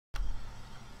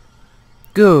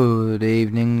Good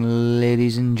evening,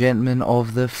 ladies and gentlemen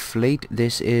of the fleet.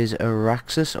 This is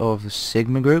Araxis of the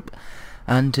Sigma Group,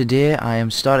 and today I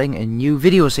am starting a new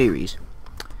video series.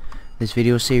 This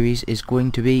video series is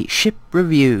going to be ship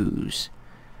reviews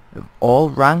of all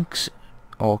ranks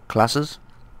or classes.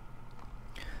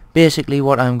 Basically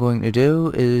what I'm going to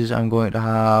do is I'm going to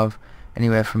have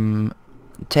anywhere from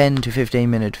 10 to 15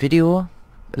 minute video,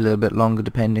 a little bit longer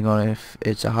depending on if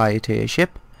it's a higher tier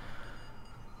ship.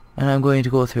 And I'm going to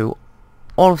go through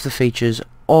all of the features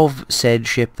of said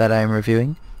ship that I'm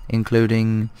reviewing,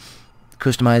 including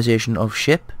customization of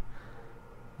ship,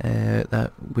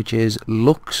 which is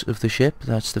looks of the ship,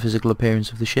 that's the physical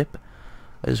appearance of the ship,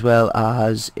 as well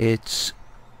as its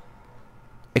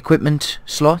equipment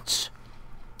slots,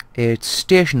 its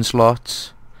station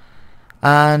slots,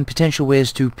 and potential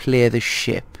ways to play the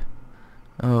ship.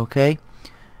 Okay,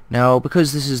 now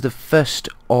because this is the first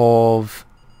of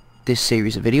this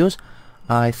series of videos,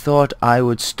 I thought I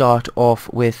would start off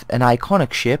with an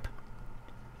iconic ship,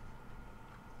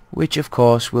 which of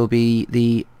course will be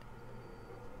the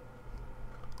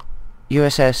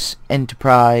USS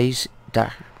Enterprise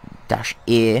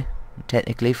 -A,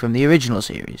 technically, from the original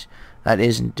series. That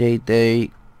is indeed the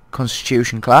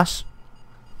Constitution class.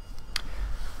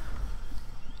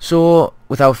 So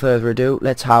without further ado,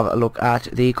 let's have a look at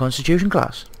the Constitution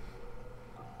class.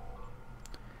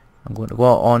 I'm going to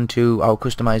go on to our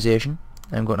customization.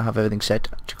 I'm going to have everything set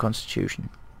to Constitution.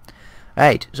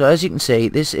 Right, so as you can see,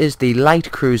 this is the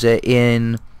light cruiser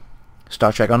in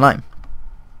Star Trek Online.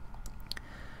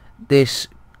 This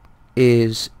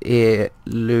is a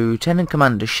Lieutenant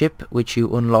Commander ship which you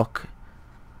unlock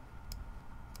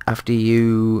after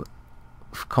you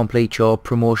complete your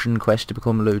promotion quest to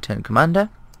become a Lieutenant Commander.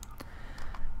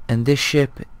 And this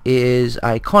ship is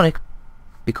iconic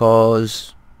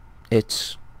because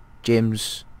it's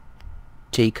James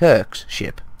T. Kirk's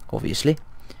ship, obviously.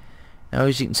 Now,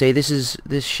 as you can see,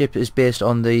 this ship is based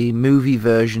on the movie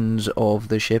versions of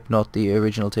the ship, not the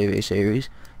original TV series.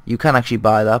 You can actually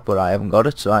buy that, but I haven't got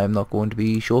it, so I am not going to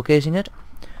be showcasing it.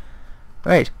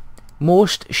 Right,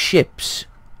 most ships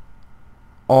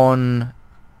on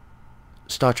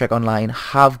Star Trek Online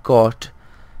have got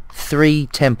 3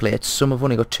 templates. Some have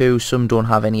only got 2, some don't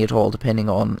have any at all, depending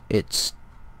on its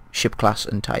ship class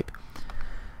and type.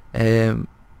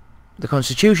 The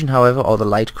Constitution, however, or the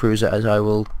light cruiser as I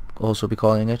will also be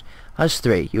calling it, has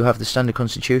 3. You have the standard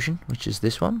Constitution, which is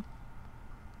this one.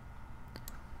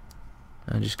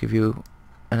 I'll just give you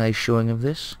a nice showing of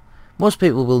this. Most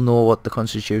people will know what the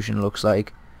Constitution looks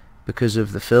like because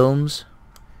of the films.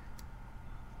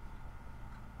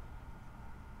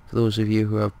 For those of you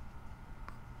who have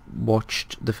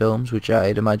watched the films, which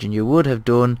I'd imagine you would have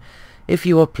done if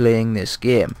you were playing this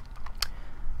game.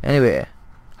 Anyway,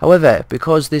 however,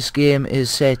 because this game is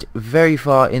set very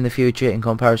far in the future in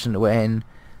comparison to when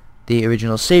the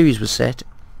original series was set,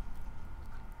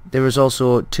 there is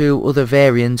also 2 other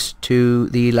variants to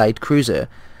the light cruiser,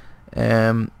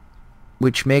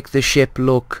 which make the ship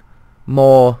look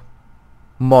more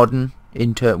modern,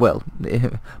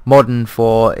 modern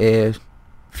for a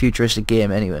futuristic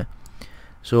game anyway.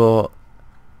 So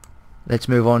let's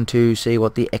move on to see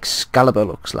what the Excalibur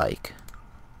looks like.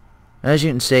 As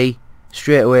you can see,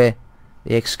 straight away,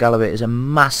 the Excalibur is a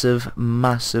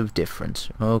massive difference.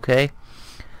 Okay,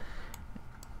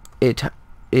 it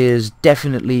is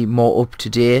definitely more up to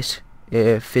date.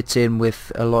 It fits in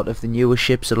with a lot of the newer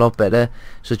ships a lot better,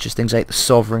 such as things like the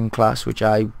Sovereign class, which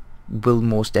I will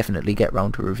most definitely get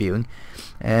round to reviewing.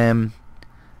 You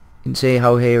can see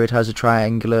how here it has a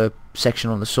triangular section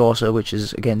on the saucer, which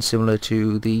is again similar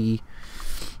to the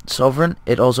Sovereign.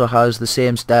 It also has the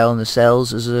same style in the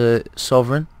cells as a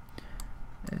Sovereign.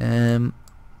 And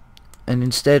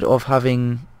instead of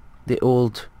having the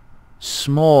old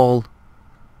small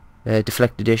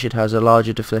deflector dish, it has a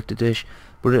larger deflector dish,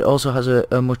 but it also has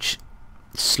a much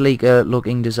sleeker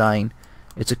looking design.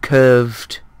 It's a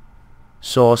curved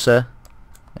saucer,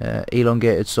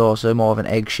 elongated saucer, more of an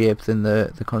egg shape than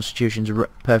the Constitution's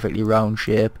perfectly round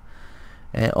shape.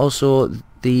 Also,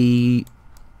 the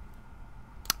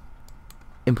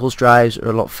impulse drives are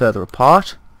a lot further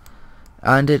apart,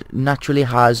 and it naturally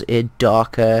has a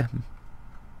darker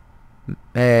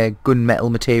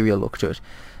gunmetal material look to it.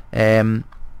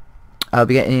 I'll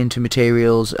be getting into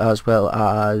materials as well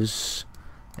as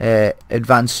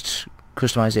advanced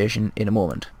customization in a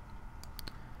moment,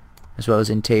 as well as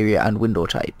interior and window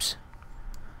types.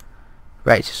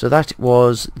 Right, so that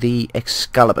was the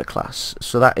Excalibur class.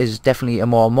 So that is definitely a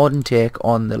more modern take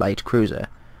on the light cruiser.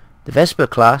 The Vesper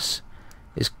class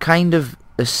is kind of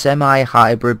a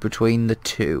semi-hybrid between the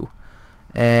two.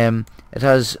 It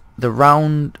has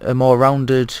a more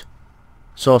rounded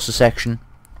saucer section,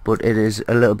 but it is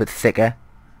a little bit thicker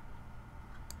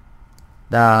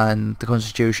than the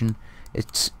Constitution.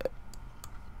 It's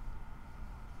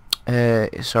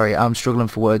sorry, I'm struggling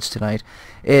for words tonight.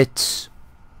 It's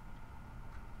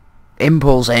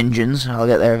impulse engines, I'll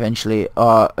get there eventually,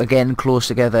 are again close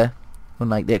together,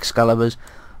 unlike the Excaliburs,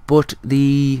 but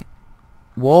the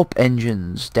warp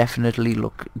engines definitely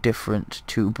look different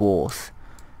to both.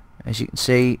 As you can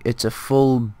see, it's a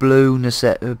full blue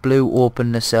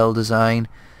open nacelle design,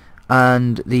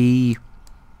 and the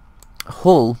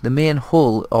hull, the main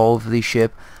hull of the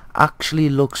ship, actually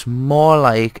looks more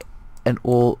like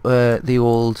the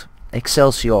old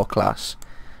Excelsior class,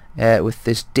 with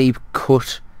this deep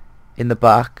cut in the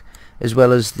back, as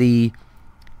well as the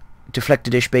deflector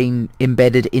dish being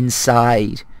embedded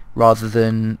inside rather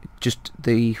than just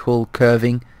the hull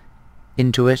curving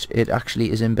into it. It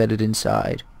actually is embedded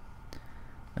inside.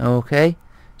 Okay,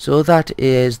 so that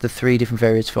is the 3 different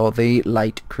variants for the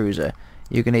light cruiser.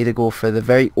 You can either go for the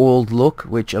very old look,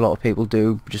 which a lot of people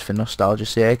do just for nostalgia's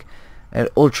sake, an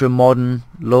ultra modern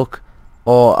look,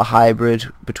 or a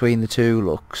hybrid between the two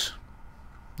looks.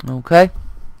 Okay.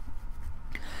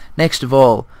 Next of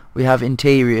all, we have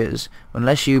interiors.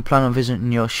 Unless you plan on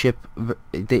visiting your ship,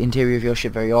 the interior of your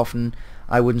ship very often,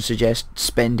 I wouldn't suggest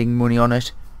spending money on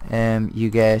it. You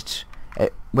get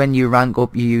when you rank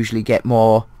up, you usually get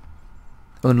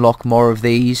unlock more of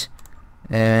these.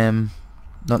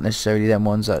 Not necessarily them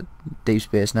ones at Deep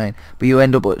Space Nine, but you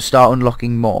end up start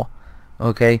unlocking more.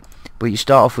 Okay, but you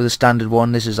start off with a standard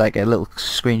one. This is like a little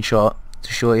screenshot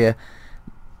to show you.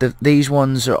 These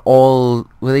ones are all,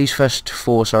 well, these first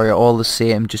 4, sorry, are all the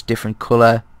same, just different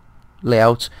colour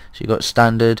layouts. So you've got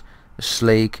standard, a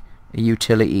sleek, a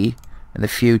utility, and the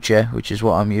future, which is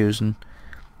what I'm using.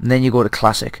 And then you go to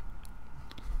classic,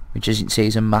 which, as you can see,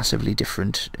 is a massively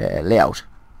different layout.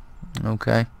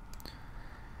 Okay.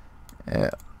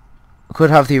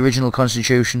 Could have the original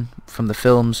Constitution from the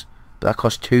films, but that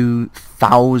cost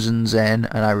 2,000 Zen,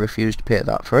 and I refused to pay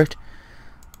that for it.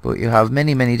 But you have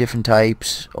many different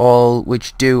types, all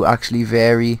which do actually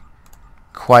vary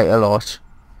quite a lot.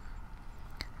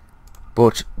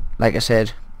 But, like I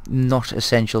said, not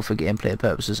essential for gameplay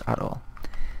purposes at all.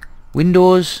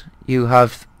 Windows, you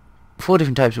have 4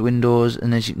 different types of windows,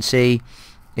 and as you can see,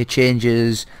 it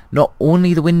changes not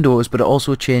only the windows, but it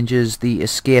also changes the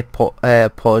escape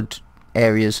pod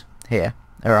areas here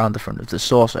around the front of the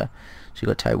saucer. So you've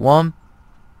got Type 1,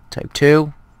 Type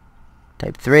 2,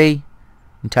 Type 3,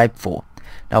 and Type 4.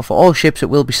 Now for all ships it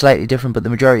will be slightly different, but the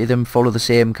majority of them follow the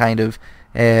same kind of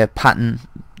pattern.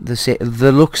 They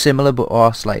look similar but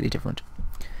are slightly different.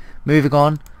 Moving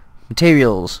on,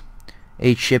 materials.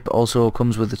 Each ship also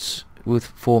comes with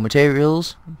 4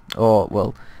 materials, or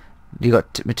well, you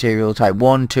got material type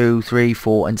 1, 2, 3,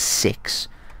 4 and 6.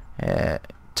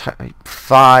 Type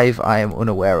 5 I am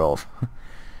unaware of.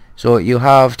 So you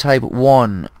have type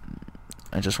 1,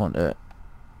 I just want to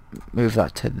move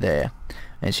that to there.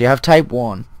 And so you have type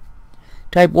 1.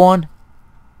 Type 1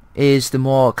 is the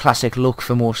more classic look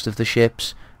for most of the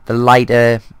ships, the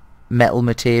lighter metal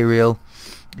material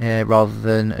rather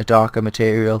than a darker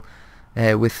material,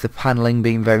 with the paneling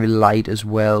being very light as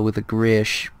well, with a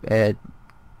greyish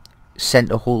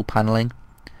centre hull paneling.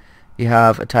 You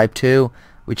have a type 2,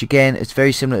 which again it's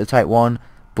very similar to type 1,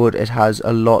 but it has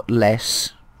a lot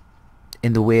less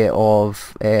in the way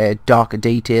of darker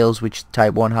details, which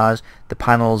type 1 has. The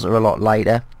panels are a lot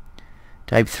lighter.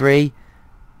 Type 3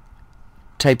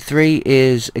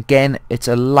 is, again, it's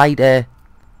a lighter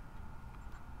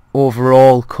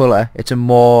overall colour. It's a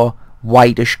more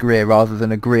whitish grey rather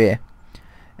than a grey,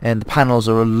 and the panels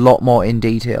are a lot more in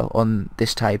detail on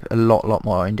this type, a lot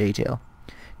more in detail.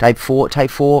 Type 4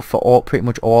 for pretty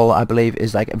much all, I believe,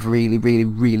 is like a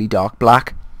really dark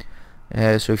black.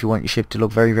 So if you want your ship to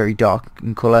look very dark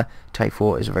in colour, Type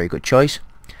 4 is a very good choice.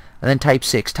 And then Type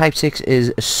 6. Type 6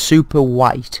 is super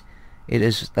white. It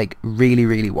is like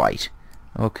really white.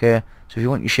 Okay, so if you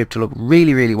want your ship to look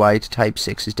really white, Type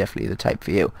 6 is definitely the type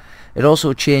for you. It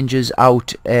also changes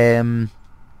out the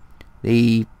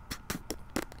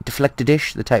deflector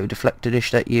dish, the type of deflector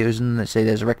dish that you're using. Let's say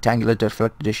there's a rectangular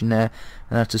deflector dish in there,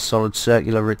 and that's a solid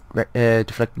circular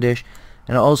deflector dish.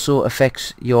 And it also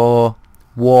affects your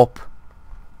warp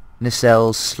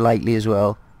nacelles slightly as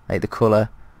well, like the colour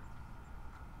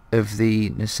of the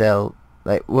nacelle.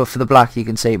 Like, well, for the black you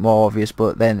can see it more obvious,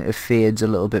 but then it fades a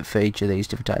little bit for each of these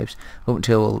different types, up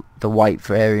until the white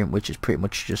variant, which is pretty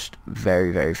much just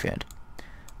very faint.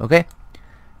 Okay,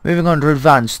 moving on to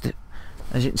advanced.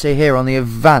 As you can see here on the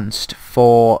advanced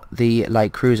for the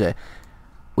light cruiser,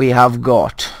 we have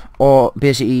got or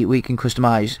basically we can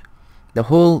customize the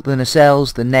hull, the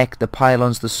nacelles, the neck, the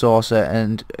pylons, the saucer,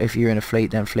 and if you're in a fleet,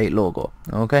 then fleet logo.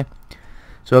 Okay,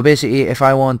 so basically if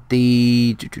I want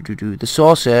the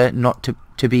saucer not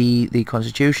to be the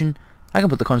Constitution, I can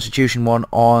put the Constitution one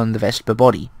on the Vesper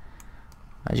body,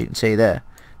 as you can see there.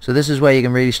 So this is where you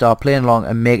can really start playing along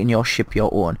and making your ship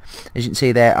your own. As you can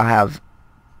see there, I have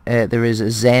there is a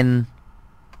Zen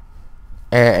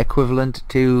equivalent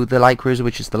to the light cruiser,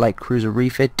 which is the light cruiser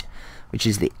refit, which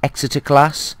is the Exeter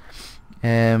class.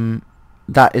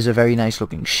 That is a very nice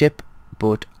looking ship,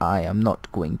 but I am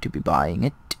not going to be buying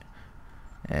it.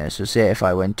 So say if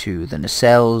I went to the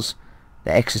nacelles,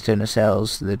 the Exeter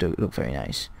nacelles, they do look very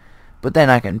nice. But then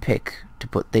I can pick to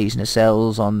put these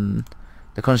nacelles on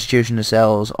the Constitution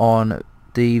nacelles on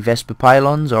the Vesper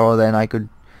pylons, or then I could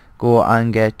go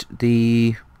and get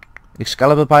the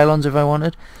Excalibur pylons if I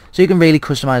wanted. So you can really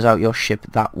customize out your ship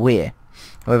that way.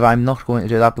 However, I'm not going to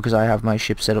do that because I have my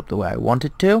ship set up the way I want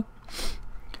it to.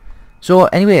 So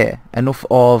anyway, enough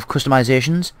of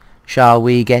customizations. Shall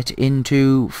we get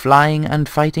into flying and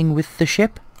fighting with the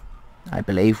ship? I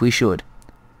believe we should.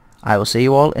 I will see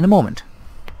you all in a moment.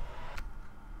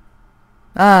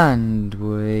 And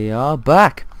we are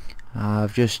back.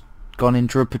 I've just gone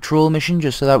into a patrol mission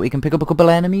just so that we can pick up a couple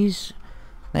enemies.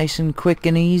 Nice and quick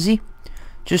and easy.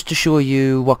 Just to show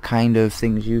you what kind of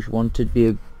things you want to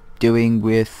be doing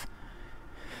with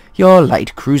your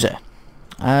light cruiser.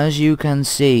 As you can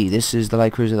see, this is the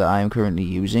light cruiser that I am currently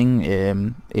using.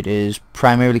 It is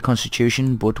primarily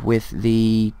Constitution, but with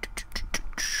the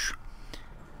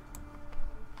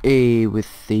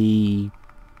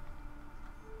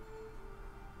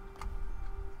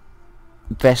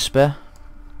Vesper,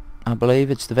 I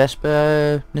believe it's the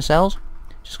Vesper nacelles,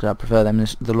 just because I prefer them,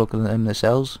 the look of them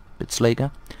nacelles, a bit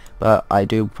sleeker, but I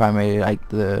do primarily like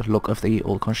the look of the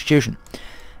old Constitution.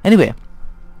 Anyway,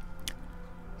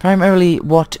 primarily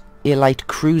what a light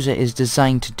cruiser is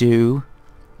designed to do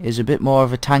is a bit more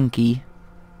of a tanky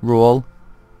role,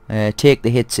 take the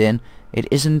hits in. It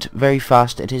isn't very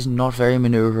fast, it is not very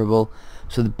maneuverable,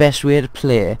 so the best way to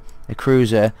play a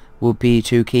cruiser would be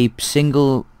to keep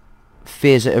single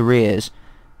phaser arrays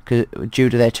due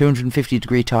to their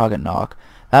 250-degree target knock.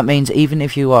 That means even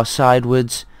if you are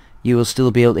sideways, you will still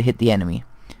be able to hit the enemy,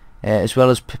 as well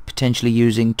as potentially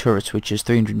using turrets, which is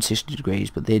 360 degrees,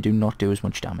 but they do not do as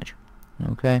much damage.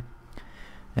 Okay.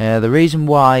 The reason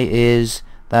why is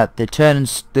that the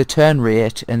turn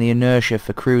rate and the inertia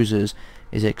for cruisers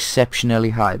is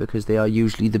exceptionally high because they are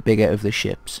usually the bigger of the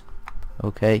ships.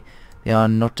 Okay, they are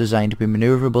not designed to be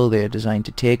maneuverable, they are designed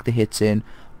to take the hits in,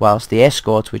 whilst the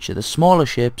escorts, which are the smaller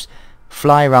ships,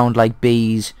 fly around like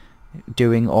bees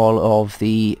doing all of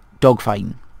the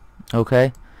dogfighting.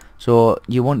 Okay, so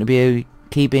you want to be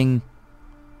keeping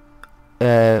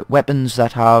weapons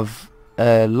that have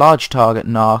a large target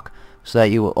knock, so that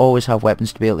you will always have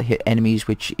weapons to be able to hit enemies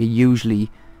which are usually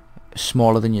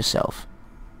smaller than yourself.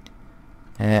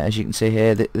 As you can see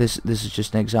here, this is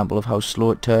just an example of how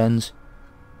slow it turns.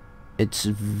 It's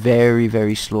very,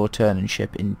 very slow turning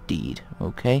ship indeed.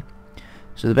 Okay,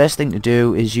 so the best thing to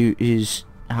do is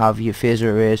have your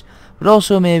phaser arrays, but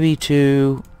also maybe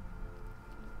to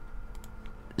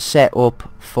set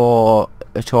up for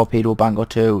a torpedo bank or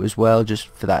two as well, just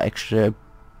for that extra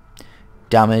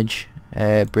damage,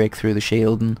 break through the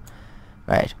shielding.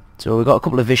 Right, so we've got a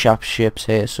couple of Vishap ships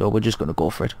here, so we're just going to go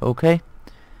for it. Okay,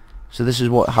 so this is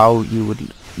how you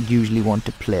would usually want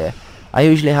to play. I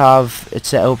usually have it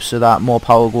set up so that more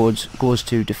power goes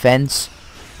to defense,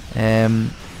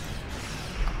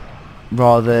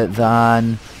 rather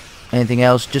than anything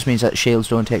else. Just means that shields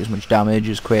don't take as much damage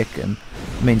as quick, and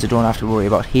it means I don't have to worry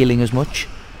about healing as much.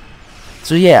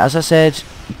 So yeah, as I said,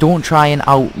 don't try and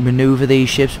outmaneuver these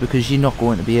ships because you're not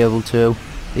going to be able to.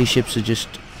 These ships are just,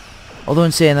 although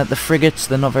in saying that, the frigates,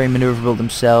 they're not very maneuverable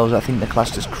themselves. I think they're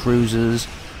classed as cruisers,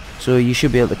 so you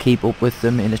should be able to keep up with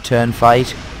them in a turn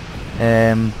fight.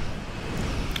 I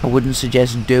wouldn't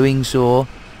suggest doing so.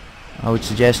 I would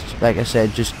suggest, like I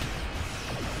said, just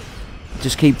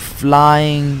keep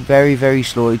flying very, very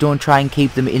slowly. Don't try and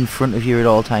keep them in front of you at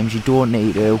all times. You don't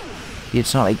need to.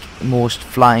 It's not like most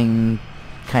flying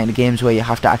kind of games where you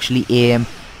have to actually aim.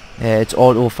 It's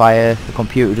auto fire. The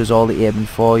computer does all the aiming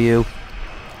for you.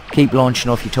 Keep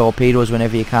launching off your torpedoes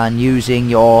whenever you can using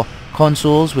your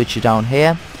consoles, which are down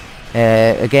here.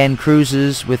 Again,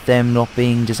 cruisers, with them not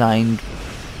being designed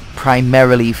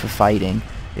primarily for fighting,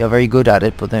 they are very good at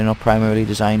it, but they're not primarily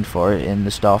designed for it in the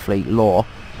Starfleet lore.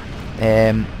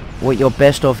 What you're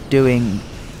best off doing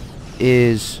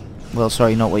is, well,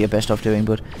 sorry, not what you're best off doing,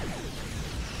 but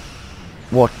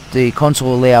what the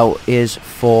console layout is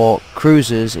for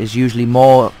cruisers is usually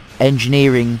more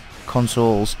engineering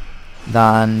consoles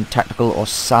than tactical or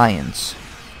science.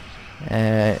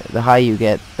 The higher you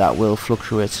get, that will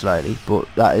fluctuate slightly, but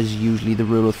that is usually the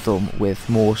rule of thumb with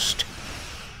most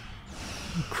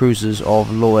cruisers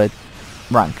of lower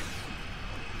rank.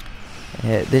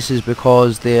 This is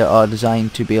because they are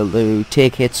designed to be able to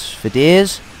take hits for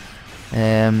days,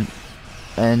 and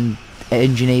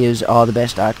engineers are the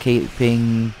best at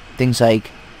keeping things like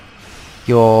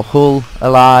your hull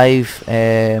alive,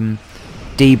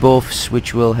 debuffs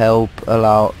which will help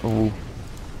allow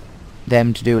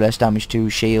them to do less damage to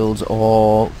shields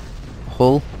or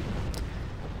hull,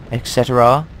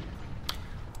 etc.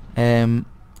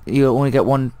 You only get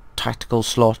one tactical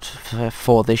slot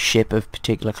for this ship of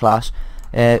particular class,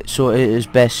 so it is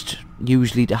best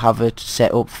usually to have it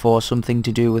set up for something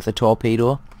to do with a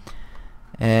torpedo,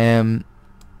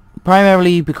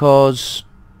 primarily because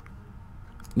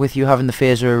with you having the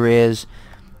phaser arrays,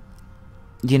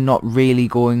 you're not really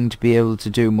going to be able to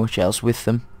do much else with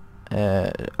them.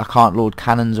 I can't load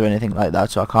cannons or anything like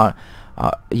that, so I can't.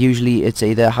 Usually it's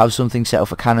either have something set up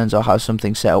for cannons or have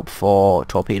something set up for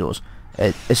torpedoes,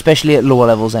 especially at lower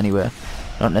levels anyway,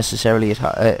 not necessarily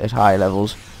at higher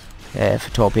levels for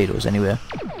torpedoes anyway.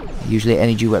 Usually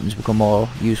energy weapons become more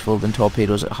useful than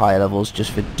torpedoes at higher levels,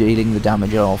 just for dealing the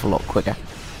damage an awful lot quicker.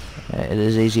 It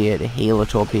is easier to heal a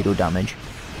torpedo damage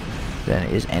than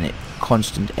it is any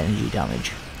constant energy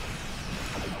damage.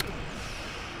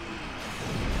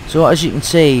 So as you can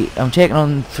see, I'm taking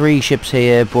on 3 ships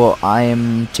here, but I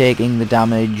am taking the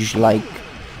damage like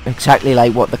exactly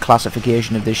like what the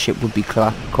classification of this ship would be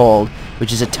called,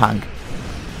 which is a tank.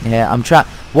 Yeah,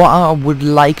 what I would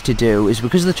like to do is,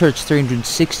 because the turret's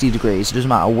 360 degrees, it doesn't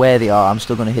matter where they are, I'm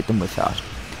still going to hit them with that.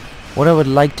 What I would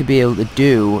like to be able to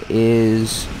do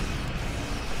is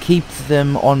keep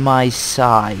them on my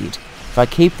side. If I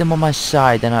keep them on my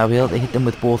side, then I'll be able to hit them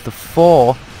with both the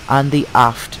fore and the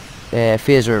aft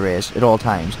phaser arrays at all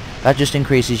times. That just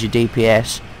increases your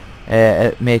DPS.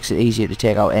 It makes it easier to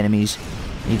take out enemies.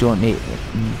 You won't need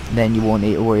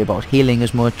to worry about healing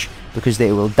as much, because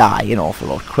they will die an awful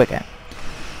lot quicker.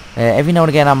 Every now and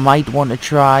again I might want to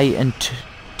try and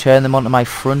turn them onto my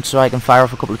front so I can fire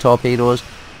off a couple of torpedoes,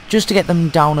 just to get them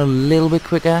down a little bit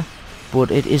quicker, but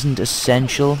it isn't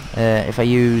essential. If I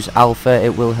use alpha,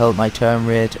 it will help my turn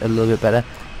rate a little bit better.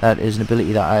 That is an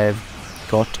ability that I've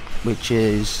got, which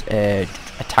is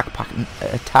attack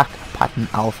pattern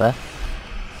alpha.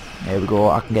 There we go.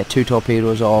 I can get 2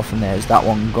 torpedoes off, and there's that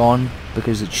one gone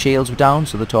because its shields were down,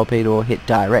 so the torpedo hit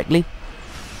directly.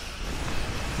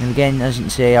 And again, as you can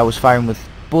see, I was firing with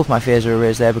both my phaser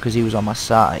arrays there because he was on my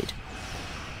side.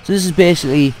 So this is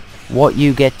basically what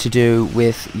you get to do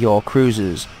with your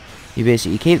cruisers. You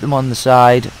basically keep them on the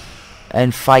side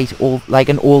and fight like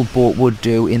an old boat would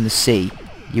do in the sea.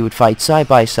 You would fight side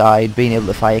by side, being able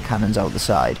to fire cannons out the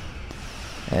side.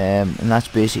 And that's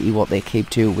basically what they keep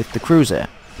to with the cruiser,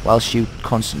 whilst you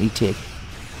constantly take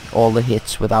all the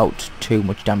hits without too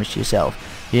much damage to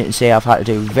yourself. You can see I've had to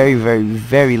do very, very,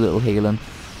 very little healing,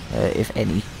 if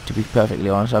any, to be perfectly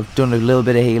honest. I've done a little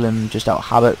bit of healing just out of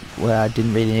habit where I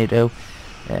didn't really need to.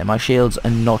 My shields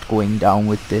are not going down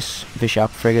with this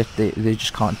Vishap frigate. They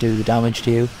just can't do the damage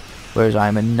to you, whereas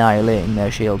I'm annihilating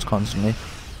their shields constantly,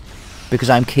 because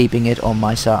I'm keeping it on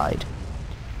my side,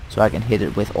 so I can hit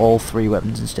it with all 3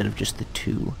 weapons instead of just the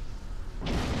 2.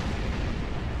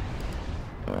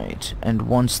 Right, and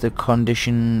once the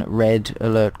condition red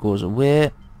alert goes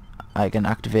away, I can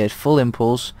activate full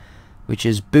impulse, which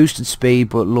is boosted speed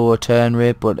but lower turn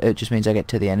rate, but it just means I get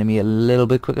to the enemy a little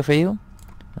bit quicker for you.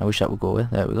 I wish that would go away.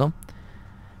 There we go.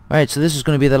 Right, so this is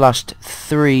going to be the last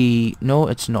 3... No,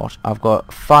 it's not. I've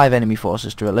got 5 enemy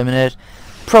forces to eliminate.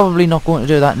 Probably not going to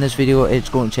do that in this video. It's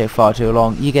going to take far too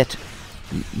long.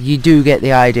 You do get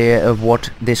the idea of what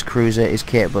this cruiser is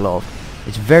capable of.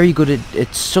 It's very good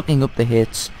at sucking up the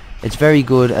hits. It's very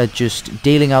good at just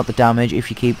dealing out the damage if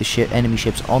you keep the enemy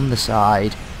ships on the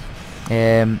side.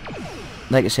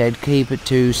 Like I said, keep it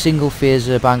to single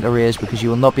phaser bank arrays, because you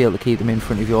will not be able to keep them in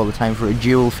front of you all the time for a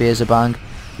dual phaser bank,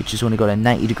 which has only got a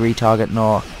 90-degree target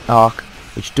arc,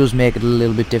 which does make it a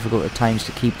little bit difficult at times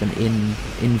to keep them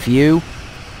in view.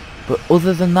 But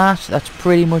other than that, that's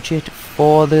pretty much it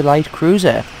for the light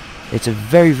cruiser. It's a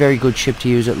very, very good ship to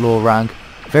use at low rank,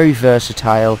 very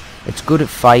versatile, it's good at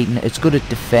fighting, it's good at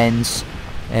defense.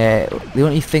 The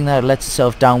only thing that it lets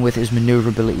itself down with is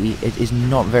maneuverability. It is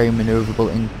not very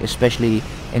maneuverable, especially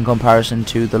in comparison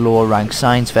to the lower rank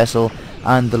science vessel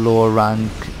and the lower rank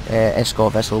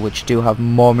escort vessel, which do have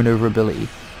more maneuverability,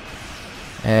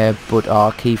 but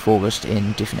are key focused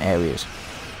in different areas.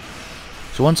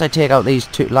 So once I take out these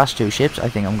last 2 ships, I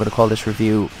think I'm going to call this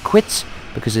review quits.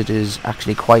 because it is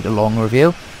actually quite a long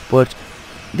review, but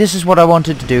this is what I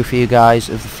wanted to do for you guys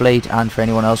of the fleet and for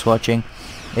anyone else watching,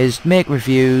 is make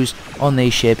reviews on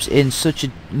these ships in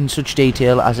such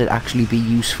detail as it actually be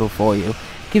useful for you.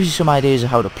 Gives you some ideas of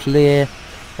how to play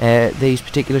these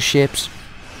particular ships.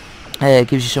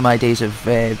 Gives you some ideas of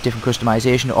different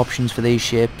customization options for these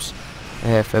ships,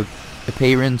 for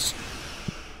appearance,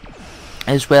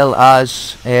 as well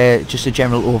as just a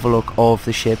general overlook of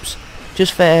the ships,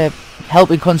 just for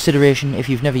help in consideration if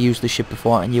you've never used the ship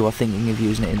before and you are thinking of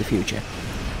using it in the future.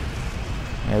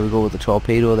 There we go with the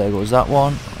torpedo, there goes that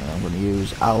one. I'm going to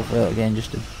use Alpha again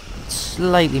just to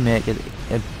slightly make it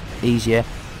easier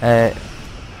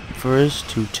for us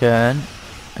to turn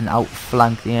and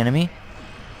outflank the enemy.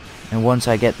 And once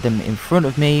I get them in front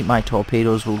of me, my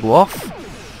torpedoes will go off.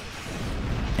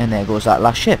 And there goes that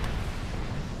last ship.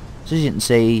 So as you can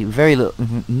see, very little,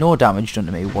 no damage done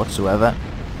to me whatsoever.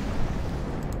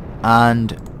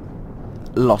 And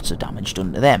lots of damage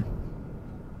done to them.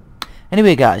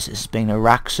 Anyway guys, this has been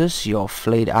Araxis, your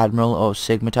Fleet Admiral of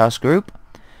Sigmatas Group.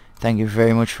 Thank you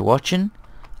very much for watching.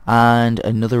 And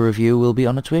another review will be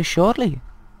on its way shortly.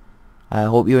 I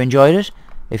hope you enjoyed it.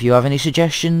 If you have any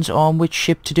suggestions on which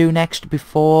ship to do next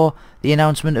before the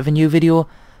announcement of a new video,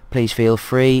 please feel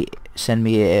free. Send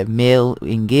me a mail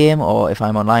in-game, or if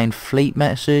I'm online, fleet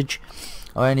message,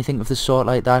 or anything of the sort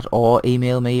like that, or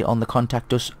email me on the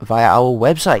contact us via our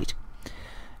website.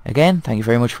 Again, thank you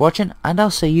very much for watching, and I'll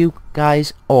see you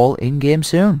guys all in-game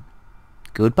soon.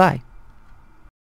 Goodbye.